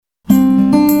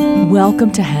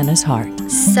Welcome to Hannah's Heart.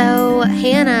 So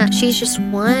Hannah, she's just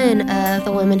one of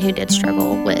the women who did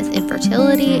struggle with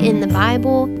infertility in the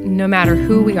Bible. No matter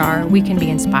who we are, we can be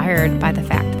inspired by the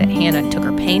fact that Hannah took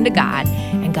her pain to God,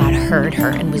 and God heard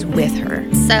her and was with her.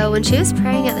 So when she was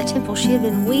praying at the temple, she had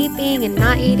been weeping and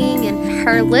not eating, and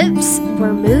her lips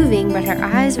were moving, but her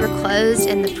eyes were closed,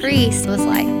 and the priest was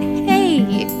like,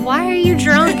 "Hey, why are you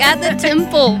drunk at the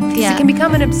temple?" It can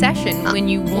become an obsession when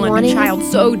you want wanting a child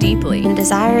so deeply. and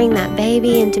desiring that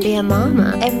baby and to be a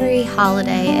mama. Every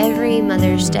holiday, every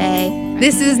Mother's Day.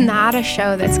 This is not a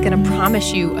show that's going to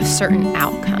promise you a certain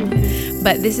outcome,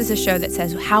 but this is a show that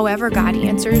says, however God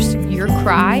answers your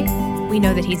cry, we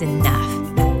know that He's enough.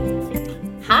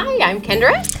 Hi, I'm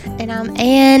Kendra. And I'm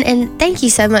Ann, and thank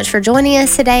you so much for joining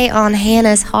us today on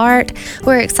Hannah's Heart.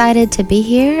 We're excited to be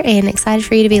here and excited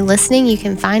for you to be listening. You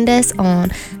can find us on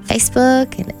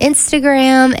Facebook and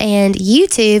Instagram and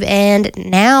YouTube, and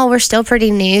now we're still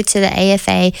pretty new to the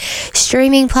AFA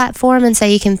streaming platform, and so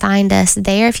you can find us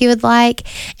there if you would like.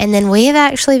 And then we have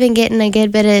actually been getting a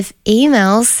good bit of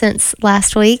emails since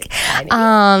last week. We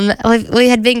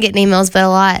had been getting emails, but a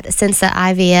lot since the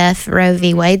IVF Roe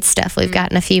v. Wade stuff. We've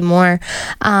gotten a few more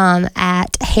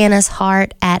at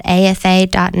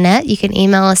hannahsheart@afa.net. You can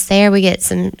email us there. We get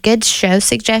some good show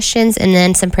suggestions and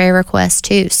then some prayer requests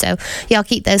too. So y'all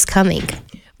keep those coming.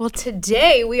 Well,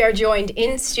 today we are joined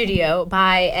in studio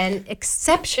by an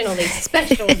exceptionally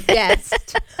special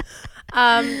guest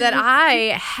that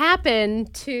I happen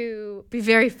to be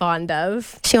very fond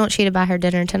of. She wants you to buy her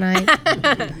dinner tonight.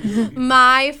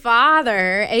 My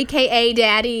father, a.k.a.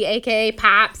 Daddy, a.k.a.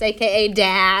 Pops, a.k.a.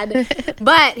 Dad.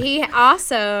 But he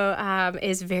also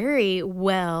is very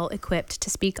well equipped to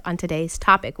speak on today's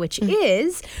topic, which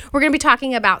is we're going to be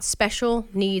talking about special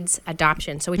needs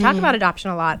adoption. So we talk about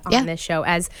adoption a lot on this show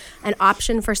as an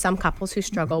option for some couples who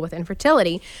struggle with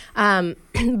infertility.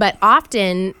 But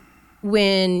often,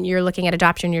 when you're looking at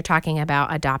adoption, you're talking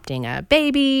about adopting a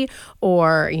baby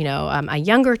or, a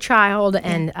younger child.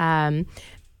 And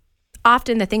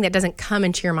often the thing that doesn't come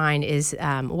into your mind is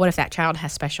what if that child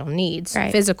has special needs,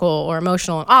 physical or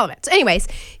emotional, and all of it. So anyways,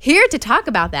 here to talk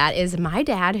about that is my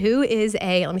dad, who is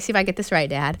let me see if I get this right,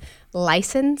 Dad,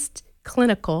 licensed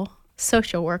clinical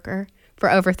social worker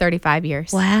for over 35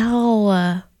 years.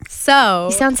 Wow. So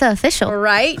You sound so official.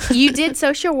 Right? You did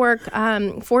social work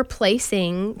for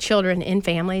placing children in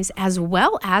families, as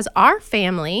well as our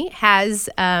family has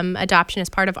adoption as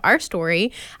part of our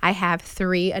story. I have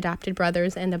 3 adopted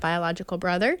brothers and a biological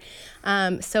brother.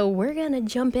 So we're going to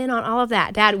jump in on all of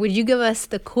that. Dad, would you give us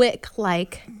the quick,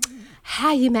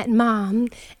 how you met Mom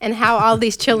and how all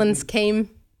these chillins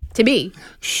came to be?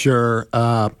 Sure.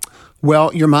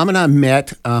 Well, your mom and I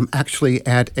met actually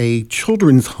at a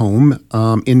children's home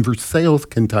in Versailles,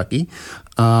 Kentucky.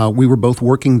 We were both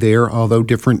working there, although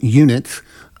different units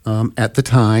at the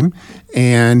time.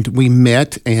 And we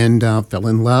met and fell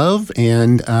in love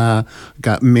and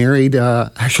got married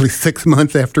actually 6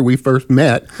 months after we first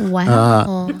met.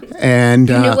 Wow. And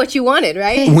You knew what you wanted,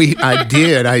 right? I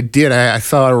did. I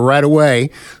saw it right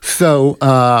away. So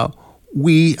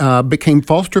we became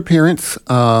foster parents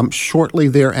shortly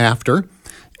thereafter,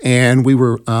 and we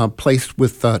were placed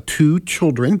with 2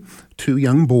 children, 2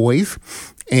 young boys.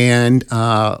 And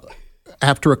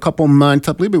after a couple months,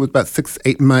 I believe it was about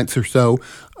 6-8 months or so,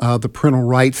 the parental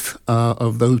rights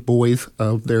of those boys,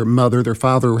 of their mother, their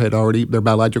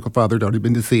biological father had already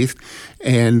been deceased,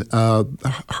 and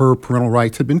her parental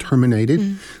rights had been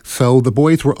terminated. So the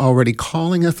boys were already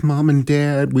calling us Mom and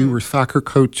Dad. We were soccer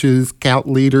coaches, scout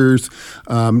leaders,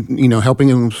 helping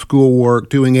them with schoolwork,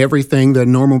 doing everything that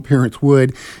normal parents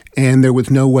would, and there was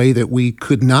no way that we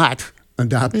could not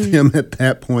adopt them at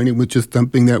that point. It was just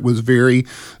something that was very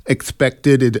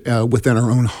expected within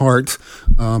our own hearts.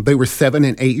 They were 7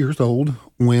 and 8 years old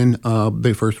when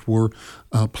they first were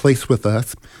placed with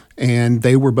us, and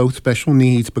they were both special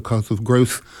needs because of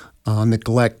gross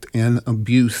neglect and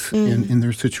abuse in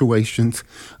their situations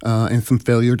and some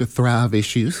failure to thrive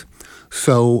issues.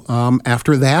 So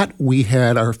after that, we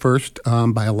had our first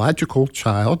biological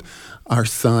child, our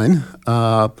son,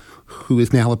 who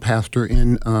is now a pastor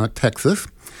in Texas.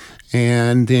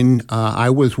 And then I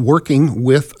was working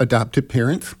with adopted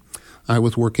parents. I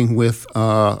was working with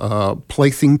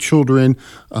placing children.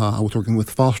 I was working with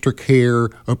foster care,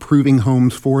 approving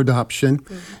homes for adoption.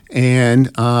 And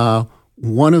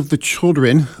one of the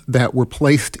children that were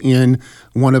placed in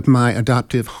one of my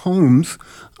adoptive homes,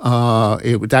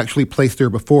 it was actually placed there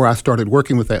before I started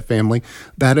working with that family.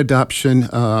 That adoption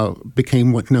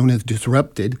became what's known as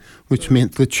disrupted, which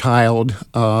meant the child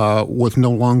was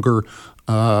no longer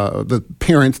the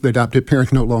adopted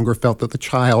parents, no longer felt that the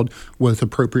child was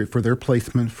appropriate for their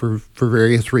placement for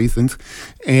various reasons.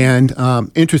 And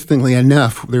interestingly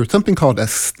enough, there was something called a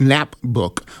SNAP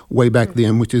book way back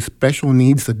then, which is Special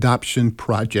Needs Adoption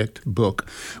Project book,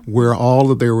 where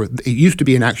it used to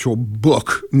be an actual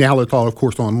book. Now it's all, of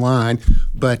course, online.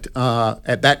 But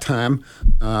at that time,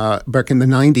 back in the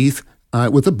 90s,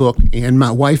 it was a book, and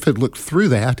my wife had looked through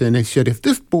that, and they said, if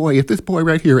this boy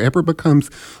right here ever becomes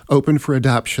open for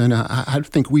adoption, I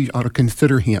think we ought to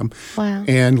consider him. Wow.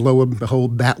 And lo and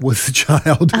behold, that was the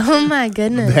child. Oh, my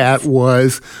goodness. That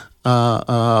was,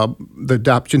 the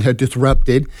adoption had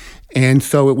disrupted. And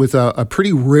so it was a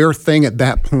pretty rare thing at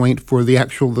that point for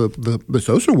the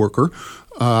social worker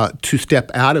to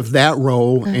step out of that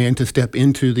role and to step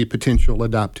into the potential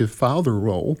adoptive father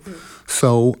role.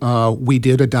 So we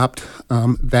did adopt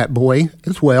that boy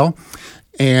as well.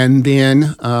 And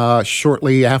then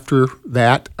shortly after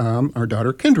that, our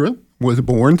daughter Kendra was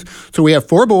born. So we have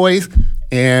 4 boys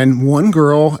and 1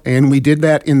 girl, and we did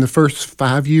that in the first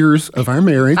 5 years of our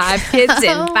marriage. 5 kids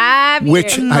in 5 years.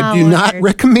 Which I do not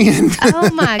recommend. Oh,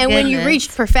 my goodness. And when you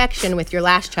reached perfection with your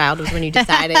last child was when you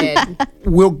decided.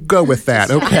 We'll go with that,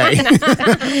 okay.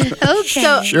 Okay.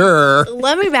 So Sure.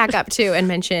 let me back up too and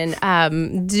mention,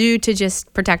 due to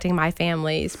just protecting my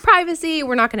family's privacy,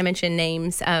 we're not going to mention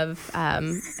names of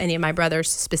any of my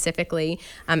brothers specifically,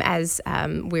 as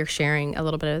we're sharing a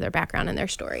little bit of their background and their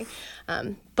story.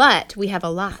 But we have a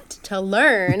lot to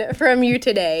learn from you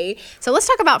today. So let's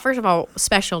talk about, first of all,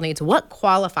 special needs. What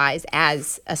qualifies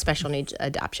as a special needs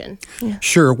adoption?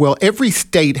 Sure. Well, every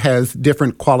state has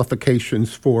different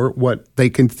qualifications for what they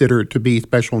consider to be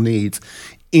special needs.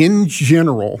 In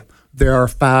general, there are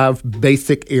 5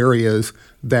 basic areas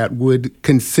that would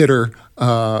consider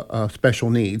special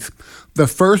needs. The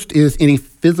first is any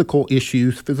physical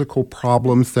issues, physical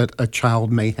problems that a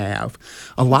child may have.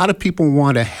 A lot of people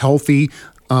want a healthy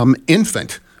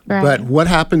infant, Right. but what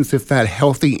happens if that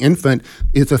healthy infant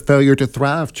is a failure to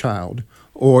thrive child,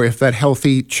 or if that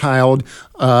healthy child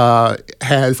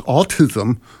has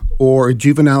autism or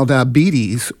juvenile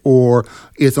diabetes, or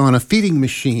is on a feeding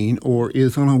machine, or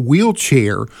is on a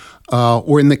wheelchair,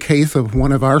 or in the case of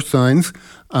one of our sons,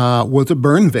 was a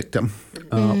burn victim.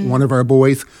 One of our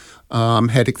boys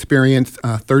had experienced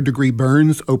third-degree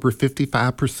burns over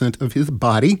 55% of his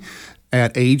body.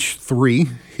 At age 3,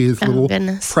 his little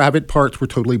goodness. private parts were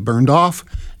totally burned off,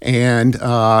 and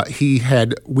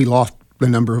we lost the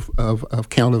number of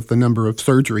count of the number of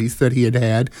surgeries that he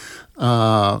had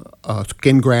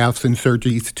skin grafts and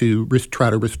surgeries to try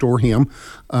to restore him.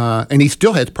 And he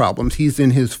still has problems. He's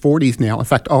in his 40s now. In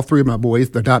fact, all 3 of my boys,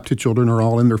 the adopted children, are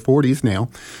all in their 40s now.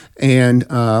 And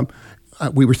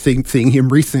we were seeing him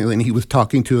recently, and he was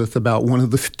talking to us about one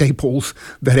of the staples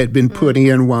that had been put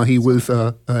in while he was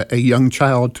a young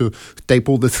child to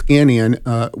staple the skin in,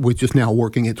 which is now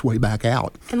working its way back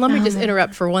out. And let me just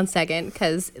interrupt for 1 second,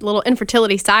 because little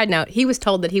infertility side note, he was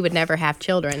told that he would never have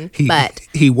children, but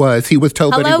he was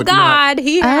told that he hello would God, not.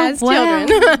 he has wow.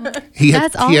 children.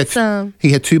 That's awesome.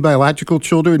 He had 2 biological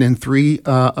children and 3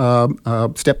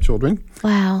 stepchildren.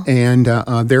 Wow. And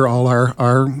they're all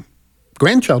our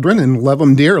grandchildren and love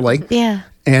them dearly. Yeah.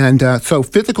 And so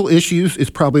physical issues is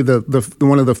probably the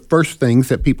one of the first things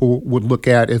that people would look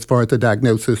at as far as the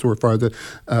diagnosis or as far as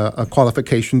a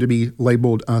qualification to be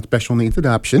labeled special needs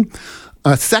adoption.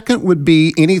 Second would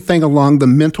be anything along the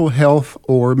mental health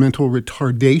or mental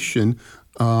retardation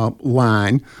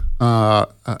line,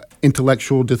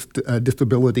 intellectual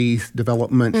disabilities,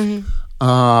 development. Mm-hmm.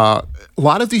 A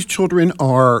lot of these children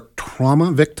are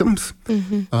trauma victims.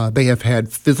 Mm-hmm. They have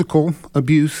had physical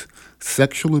abuse,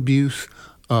 sexual abuse,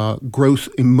 gross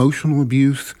emotional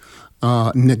abuse,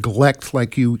 neglect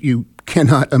like you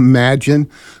cannot imagine.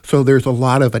 So there's a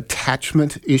lot of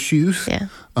attachment issues.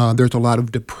 Yeah. There's a lot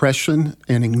of depression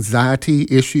and anxiety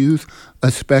issues,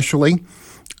 especially.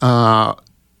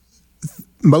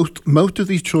 Most of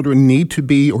these children need to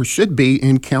be or should be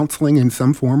in counseling in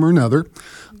some form or another.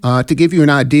 To give you an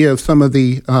idea of some of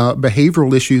the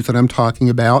behavioral issues that I'm talking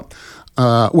about,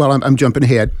 I'm jumping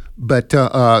ahead, but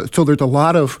so there's a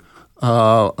lot of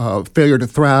failure to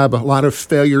thrive, a lot of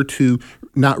failure to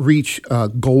not reach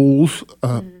goals,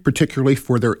 particularly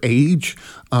for their age.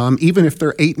 Even if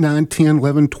they're 8, 9, 10,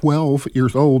 11, 12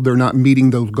 years old, they're not meeting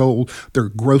those goals. They're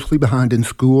grossly behind in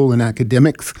school and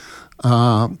academics.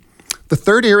 The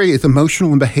third area is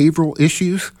emotional and behavioral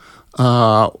issues.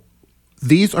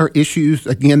 These are issues,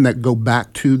 again, that go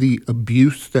back to the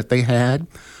abuse that they had,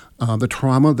 the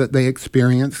trauma that they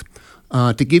experienced.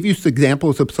 To give you some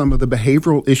examples of some of the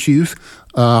behavioral issues,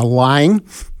 lying,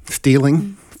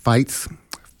 stealing, fights,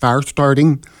 fire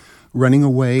starting, running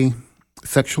away,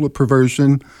 sexual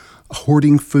perversion,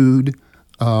 hoarding food,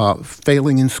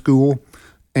 failing in school.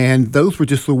 And those were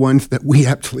just the ones that we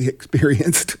actually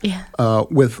experienced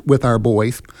with our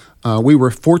boys. We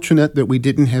were fortunate that we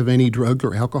didn't have any drug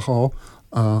or alcohol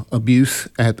abuse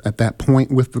at that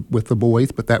point with the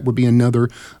boys, but that would be another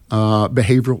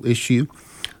behavioral issue.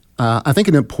 I think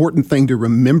an important thing to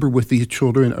remember with these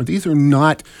children are these are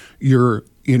not your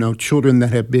children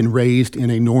that have been raised in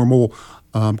a normal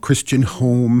Christian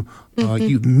home.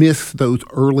 You've missed those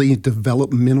early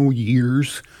developmental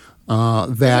years.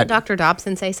 Didn't Dr.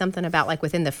 Dobson say something about like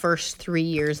within the first 3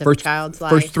 years of a child's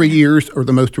life? First 3 years are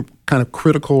the most kind of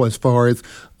critical as far as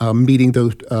meeting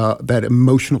those that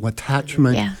emotional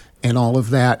attachment and all of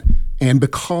that. And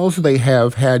because they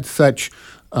have had such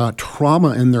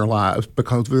trauma in their lives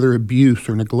because of their abuse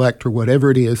or neglect or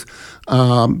whatever it is,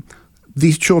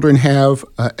 these children have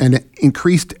an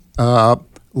increased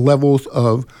levels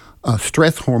of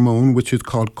stress hormone, which is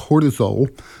called cortisol,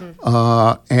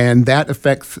 and that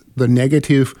affects the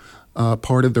negative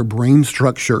part of their brain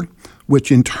structure,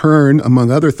 which in turn,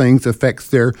 among other things, affects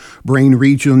their brain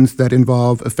regions that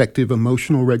involve effective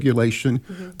emotional regulation.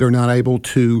 They're not able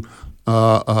to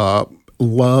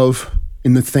love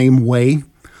in the same way.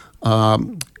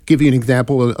 Give you an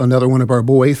example, another one of our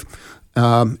boys,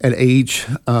 at age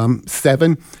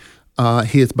 7,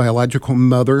 his biological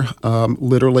mother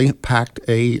literally packed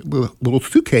a little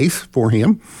suitcase for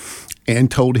him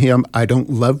and told him, "I don't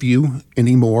love you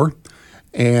anymore."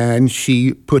 And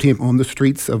she put him on the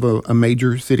streets of a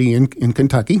major city in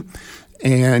Kentucky.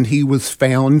 And he was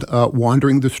found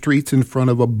wandering the streets in front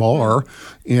of a bar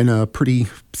in a pretty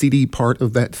seedy part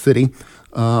of that city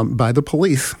by the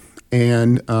police.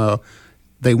 And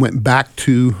they went back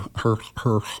to her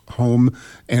home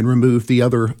and removed the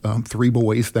other 3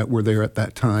 boys that were there at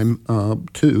that time,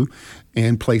 too,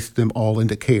 and placed them all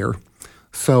into care.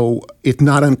 So it's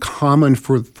not uncommon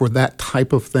for that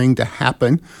type of thing to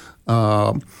happen.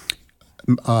 Another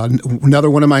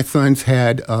one of my sons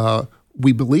had,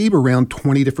 we believe, around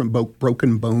 20 different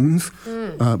broken bones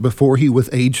before he was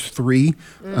age 3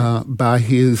 by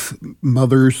his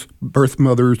birth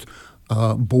mother's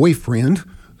boyfriend,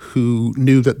 who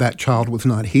knew that child was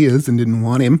not his and didn't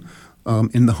want him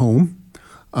in the home.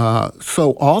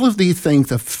 So all of these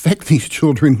things affect these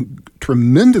children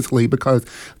tremendously because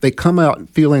they come out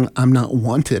feeling, I'm not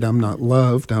wanted, I'm not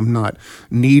loved, I'm not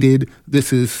needed.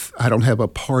 I don't have a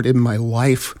part in my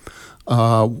life.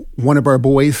 One of our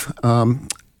boys,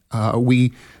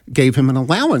 we gave him an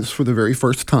allowance for the very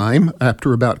first time.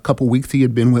 After about a couple weeks he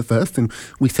had been with us, and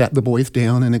we sat the boys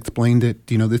down and explained that,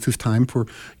 this is time for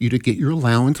you to get your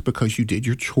allowance because you did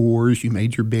your chores, you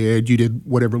made your bed, you did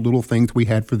whatever little things we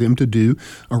had for them to do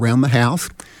around the house.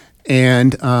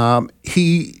 And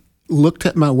he looked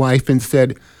at my wife and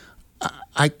said,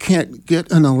 I can't get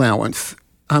an allowance.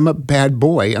 I'm a bad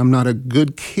boy. I'm not a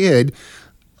good kid.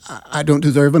 I don't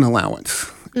deserve an allowance.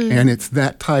 And it's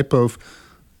that type of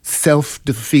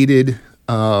self-defeated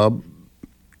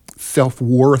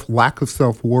self-worth, lack of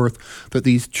self-worth that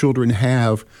these children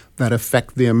have that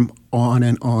affect them on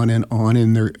and on and on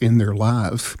in their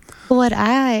lives. What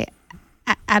I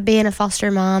being a foster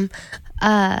mom,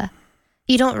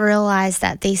 you don't realize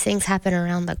that these things happen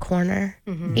around the corner.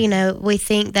 We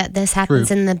think that this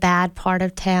happens in the bad part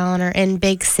of town or in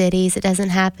big cities. It doesn't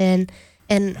happen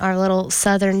in our little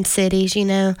southern cities,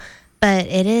 but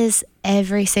it is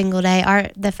every single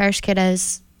day. The first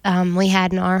kiddos we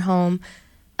had in our home,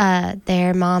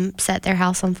 their mom set their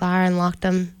house on fire and locked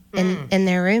them in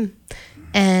their room.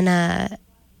 And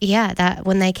that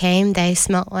when they came, they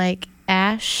smelled like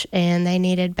ash and they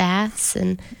needed baths.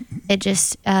 And it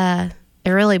just, it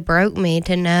really broke me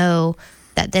to know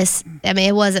that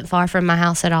it wasn't far from my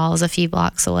house at all. It was a few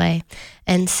blocks away.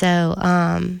 And so,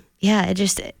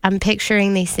 I'm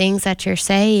picturing these things that you're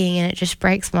saying, and it just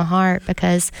breaks my heart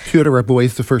because 2 of our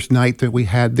boys, the first night that we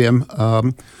had them,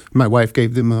 my wife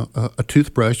gave them a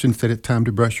toothbrush and said, it's time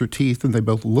to brush your teeth. And they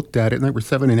both looked at it, and they were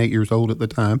 7 and 8 years old at the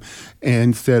time,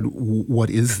 and said,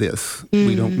 what is this?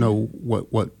 We don't know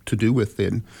what to do with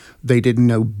it. And they didn't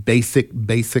know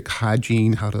basic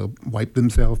hygiene, how to wipe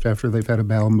themselves after they've had a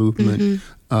bowel movement.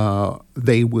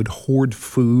 They would hoard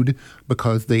food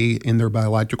because in their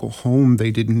biological home,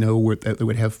 they didn't know that they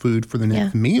would have food for the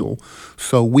next meal.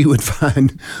 So we would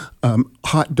find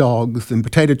hot dogs and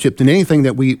potato chips and anything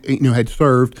that we had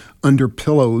served under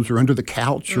pillows or under the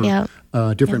couch or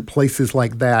different places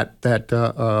like that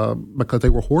because they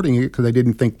were hoarding it because they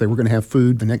didn't think they were going to have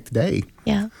food the next day.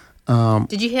 Yeah.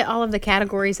 Did you hit all of the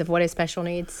categories of what is special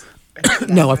needs?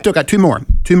 No, I've still got two more.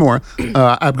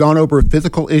 I've gone over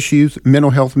physical issues,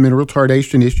 mental health, mental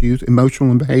retardation issues,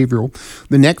 emotional and behavioral.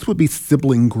 The next would be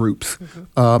sibling groups.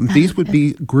 These would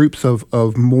be groups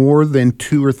of more than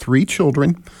 2 or 3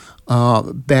 children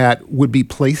that would be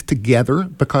placed together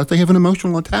because they have an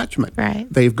emotional attachment. Right.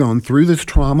 They've gone through this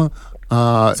trauma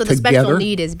So the together. special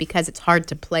need is because it's hard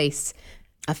to place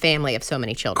a family of so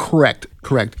many children. Correct.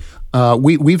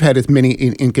 We've had as many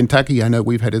in Kentucky. I know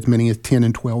we've had as many as 10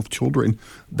 and 12 children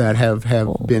that have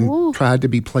been tried to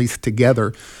be placed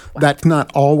together. That's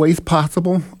not always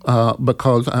possible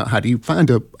because how do you find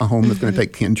a home that's going to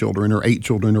take 10 children or 8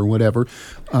 children or whatever?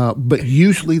 But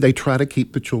usually they try to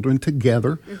keep the children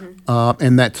together,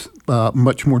 and that's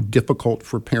much more difficult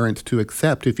for parents to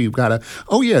accept if you've got a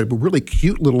really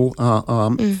cute little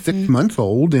 6 months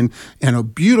old and a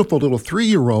beautiful little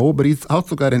 3-year-old, but he's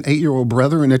also got an 8-year-old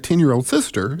brother and a 10-year-old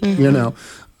sister.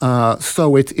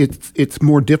 So it's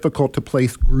more difficult to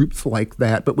place groups like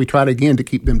that, but we try to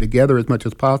keep them together as much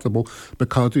as possible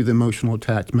because of the emotional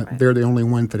attachment. Right. They're the only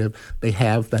ones that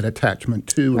have that attachment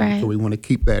too, and so we want to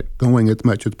keep that going as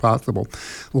much as possible.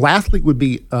 Lastly, would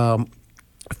be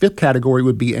fifth category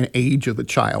would be an age of the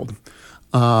child.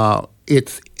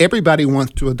 It's everybody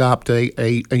wants to adopt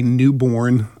a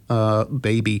newborn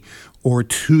baby or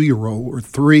 2-year-old or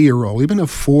 3-year-old, even a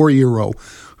 4-year-old.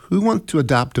 Who wants to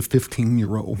adopt a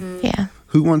 15-year-old? Yeah.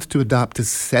 Who wants to adopt a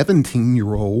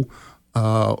 17-year-old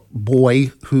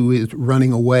boy who is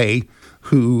running away,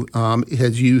 who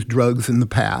has used drugs in the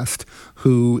past,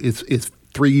 who is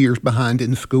 3 years behind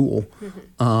in school?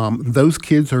 Those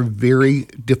kids are very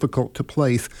difficult to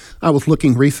place. I was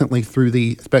looking recently through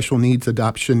the special needs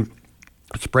adoption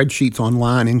spreadsheets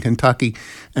online in Kentucky,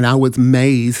 and I was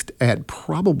amazed at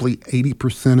probably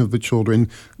 80% of the children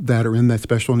that are in that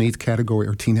special needs category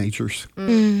are teenagers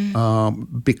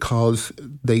because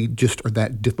they just are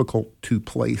that difficult to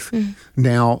place.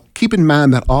 Now, keep in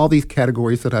mind that all these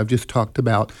categories that I've just talked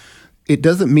about, it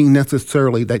doesn't mean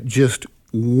necessarily that just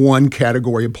one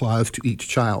category applies to each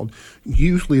child.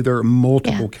 Usually there are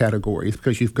multiple categories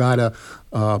because you've got a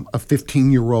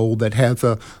 15-year-old that has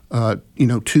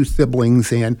 2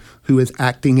 siblings and who is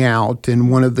acting out,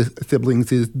 and one of the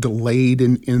siblings is delayed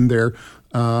in their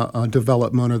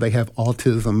development, or they have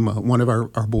autism. One of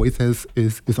our boys is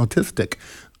autistic.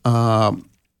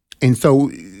 And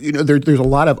so, there's a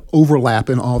lot of overlap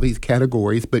in all these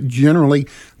categories, but generally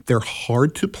they're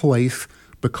hard to place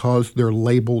because they're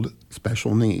labeled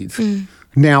special needs.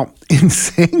 Now, in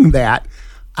saying that,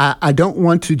 I don't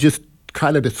want to just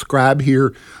kind of describe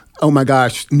here, oh my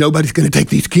gosh, nobody's going to take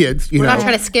these kids. We're not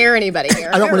trying to scare anybody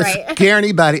here. I don't want to scare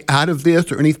anybody out of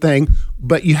this or anything,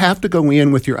 but you have to go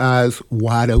in with your eyes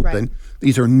wide open. Right.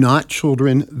 These are not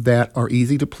children that are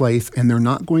easy to place, and they're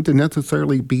not going to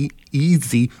necessarily be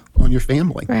easy on your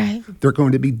family. Right. They're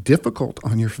going to be difficult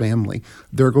on your family.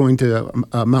 They're going to,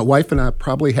 my wife and I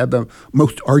probably had the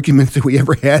most arguments that we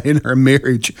ever had in our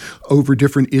marriage over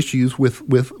different issues with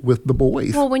the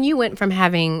boys. Well, when you went from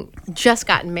having just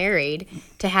gotten married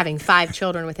to having 5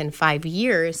 children within 5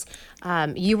 years,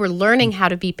 you were learning how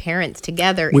to be parents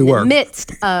together the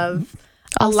midst of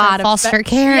a lot of foster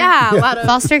care. Yeah, a lot of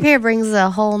foster care brings a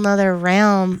whole nother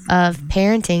realm of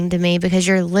parenting to me because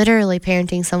you're literally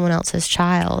parenting someone else's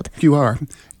child. You are.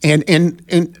 And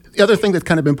the other thing that's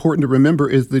kind of important to remember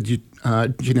is the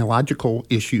genealogical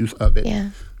issues of it.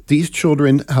 Yeah. These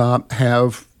children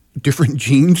have different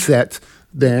gene sets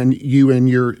than you and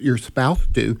your spouse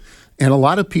do. And a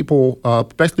lot of people,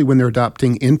 especially when they're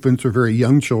adopting infants or very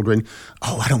young children,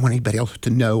 I don't want anybody else to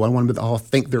know. I want them to all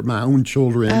think they're my own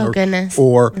children. Goodness.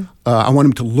 Or I want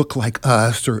them to look like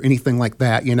us or anything like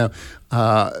that.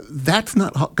 That's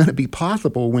not going to be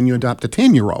possible when you adopt a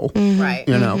 10-year-old. Right.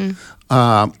 And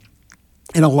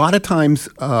a lot of times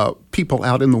people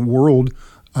out in the world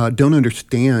don't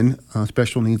understand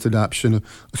special needs adoption.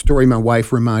 A story my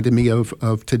wife reminded me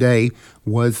of today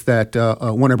was that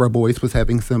one of our boys was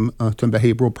having some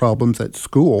behavioral problems at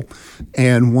school,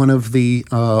 and one of the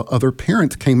other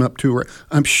parents came up to her,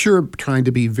 I'm sure trying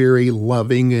to be very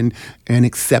loving and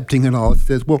accepting and all,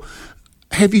 says, well,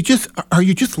 are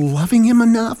you just loving him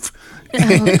enough?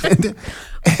 And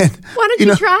why don't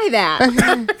you try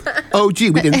that? Oh, gee,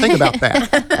 we didn't think about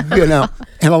that.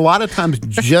 And a lot of times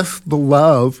just the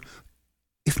love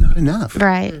is not enough.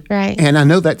 Right. And I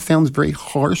know that sounds very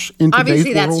harsh in today's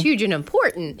Obviously, world. that's huge and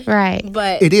important. Right.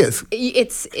 But it is.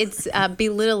 It's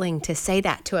belittling to say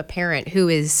that to a parent who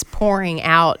is pouring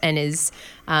out and is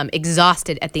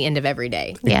exhausted at the end of every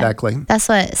day. Yeah. Exactly. That's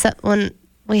when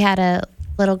we had a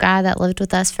little guy that lived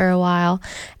with us for a while,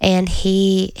 and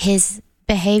his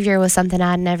behavior was something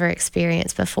I'd never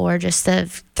experienced before, just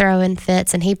of throwing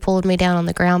fits. And he pulled me down on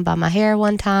the ground by my hair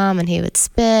one time, and he would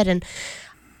spit, and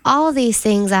all these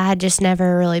things I had just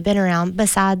never really been around,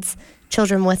 besides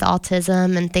children with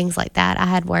autism and things like that. I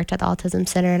had worked at the Autism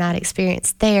Center and I'd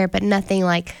experienced there, but nothing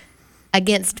like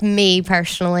against me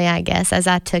personally, I guess, as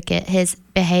I took it, his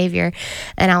behavior.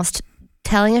 And I was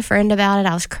telling a friend about it.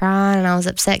 I was crying and I was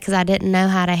upset because I didn't know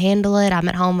how to handle it. I'm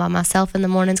at home by myself in the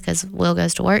mornings because Will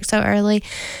goes to work so early.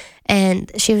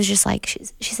 And she was just like,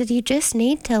 she said, you just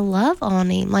need to love on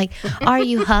him. Like, are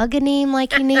you hugging him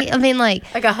like you need? I mean, like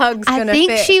a hug's gonna I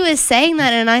think fit. she was saying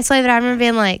that in a nice way, but I remember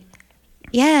being like,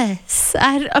 yes.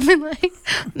 I mean, like,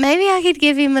 maybe I could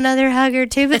give him another hug or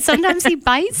two, but sometimes he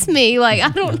bites me. Like, I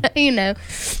don't know,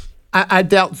 I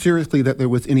doubt seriously that there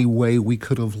was any way we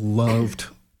could have loved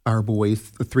our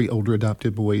boys, the 3 older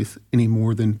adopted boys, any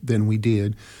more than we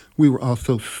did. We were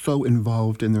also so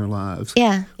involved in their lives.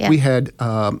 Yeah. We had,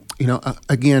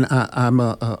 again, I'm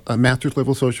a master's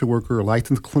level social worker, a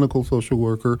licensed clinical social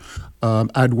worker.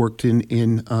 I'd worked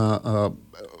in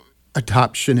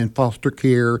adoption and foster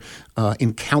care,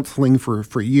 in counseling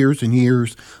for years and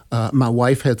years. My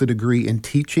wife has a degree in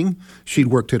teaching. She'd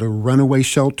worked at a runaway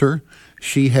shelter.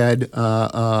 She had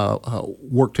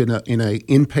worked in a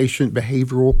inpatient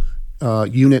behavioral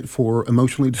unit for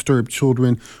emotionally disturbed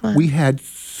children. Wow. We had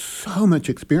so much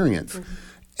experience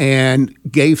and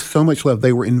gave so much love.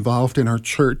 They were involved in our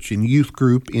church, in youth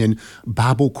group, in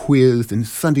Bible quiz, in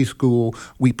Sunday school.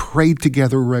 We prayed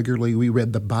together regularly. We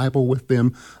read the Bible with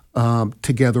them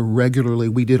together regularly.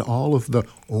 We did all of the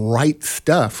right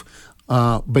stuff,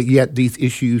 but yet these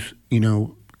issues,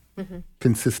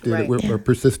 consisted, Right. were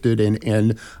persisted,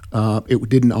 and it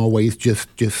didn't always just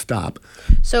stop.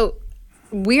 So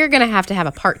we're going to have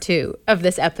a part 2 of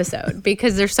this episode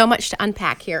because there's so much to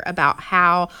unpack here about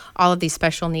how all of these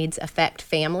special needs affect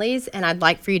families. And I'd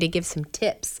like for you to give some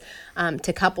tips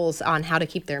to couples on how to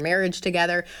keep their marriage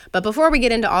together. But before we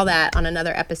get into all that on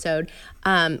another episode,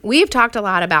 we've talked a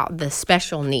lot about the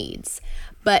special needs.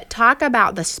 But talk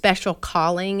about the special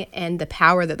calling and the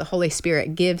power that the Holy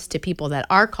Spirit gives to people that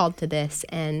are called to this,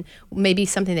 and maybe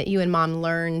something that you and Mom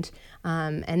learned,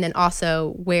 and then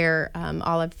also where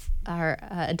all of our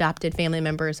adopted family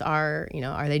members are,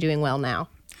 are they doing well now?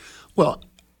 Well,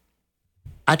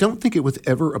 I don't think it was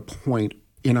ever a point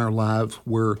in our lives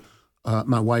where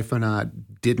my wife and I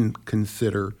didn't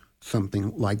consider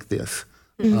something like this.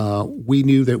 Mm-hmm. We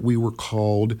knew that we were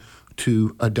called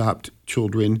to adopt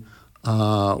children.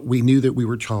 We knew that we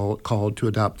were called to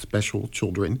adopt special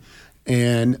children.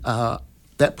 And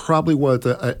that probably was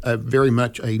a very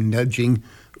much a nudging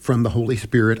from the Holy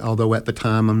Spirit, although at the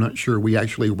time I'm not sure we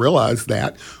actually realized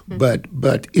that,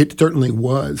 but it certainly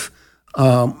was.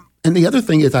 And the other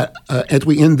thing is, as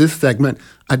we end this segment,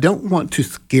 I don't want to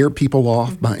scare people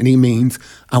off by any means.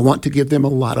 I want to give them a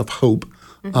lot of hope.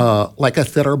 Like I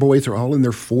said, our boys are all in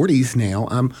their 40s now.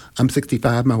 I'm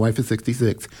 65, my wife is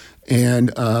 66,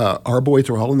 and our boys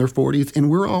are all in their 40s,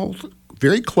 and we're all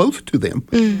very close to them.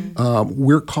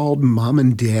 We're called Mom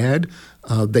and Dad.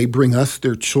 They bring us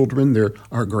their children,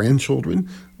 our grandchildren,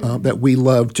 that we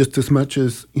love just as much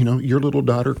as your little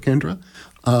daughter, Kendra.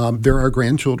 They're our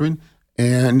grandchildren,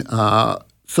 and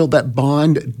so that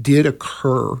bond did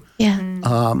occur.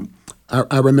 Yeah.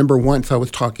 I remember once I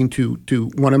was talking to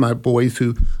one of my boys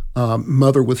whose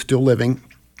mother was still living.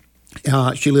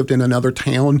 She lived in another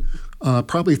town,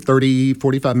 probably 30,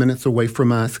 45 minutes away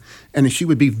from us, and she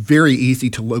would be very easy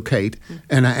to locate.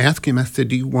 And I asked him, I said,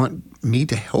 do you want me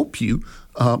to help you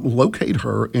locate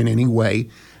her in any way?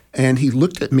 And he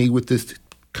looked at me with this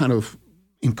kind of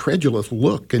incredulous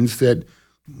look and said,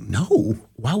 no,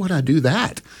 why would I do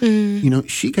that?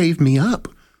 She gave me up.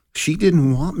 She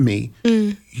didn't want me.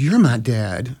 You're my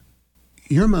dad.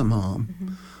 You're my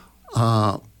mom.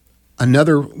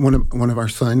 Another one of our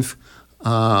sons,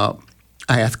 I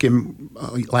asked him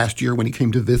last year when he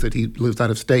came to visit. He lives out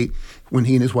of state. When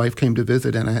he and his wife came to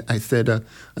visit, and I said,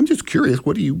 I'm just curious,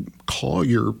 what do you call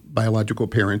your biological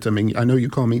parents? I mean, I know you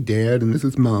call me Dad, and this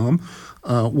is Mom.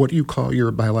 What do you call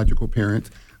your biological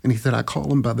parents? And he said, I call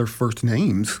them by their first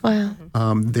names. Wow.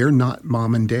 They're not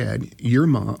Mom and Dad. Your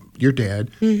mom, your dad,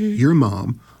 your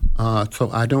mom. So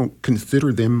I don't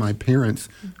consider them my parents.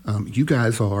 You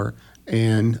guys are.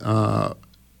 And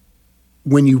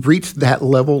when you reach that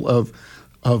level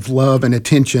of love and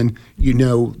attention, you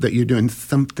know that you're doing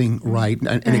something right.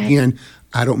 And again,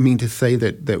 I don't mean to say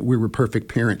that we were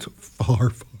perfect parents. Far,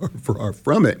 far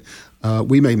from it.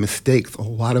 We made mistakes, a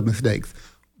lot of mistakes.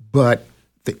 But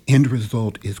the end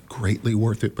result is greatly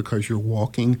worth it because you're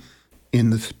walking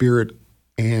in the Spirit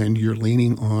and you're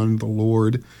leaning on the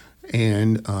Lord,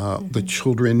 and the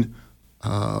children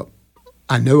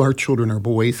I know our children, our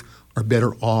boys, are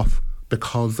better off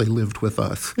because they lived with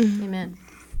us. Amen.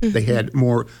 They had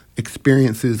more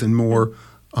experiences and more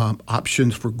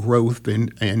options for growth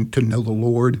and to know the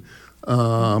Lord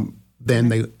than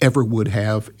they ever would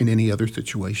have in any other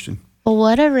situation. Well,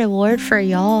 what a reward for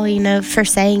y'all, for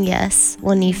saying yes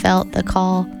when you felt the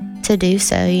call to do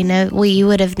so. You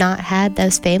would have not had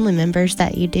those family members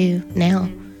that you do now.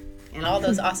 And all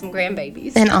those awesome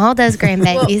grandbabies. And all those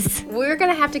grandbabies. Well, we're going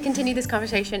to have to continue this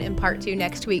conversation in part 2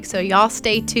 next week. So y'all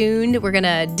stay tuned. We're going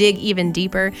to dig even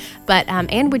deeper. But,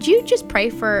 Anne, would you just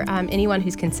pray for anyone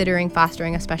who's considering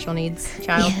fostering a special needs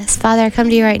child? Yes, Father, I come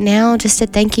to you right now just to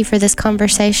thank you for this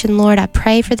conversation, Lord. I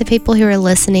pray for the people who are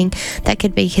listening that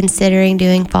could be considering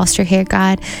doing foster care,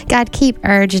 God. God, keep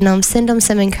urging them. Send them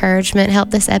some encouragement.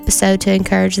 Help this episode to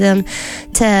encourage them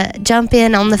to jump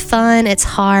in on the fun. It's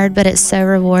hard, but it's so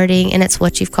rewarding. And it's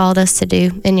what you've called us to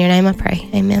do. In your name I pray.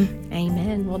 Amen.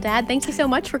 Amen. Well, Dad, thank you so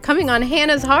much for coming on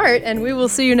Hannah's Heart, and we will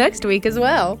see you next week as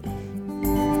well.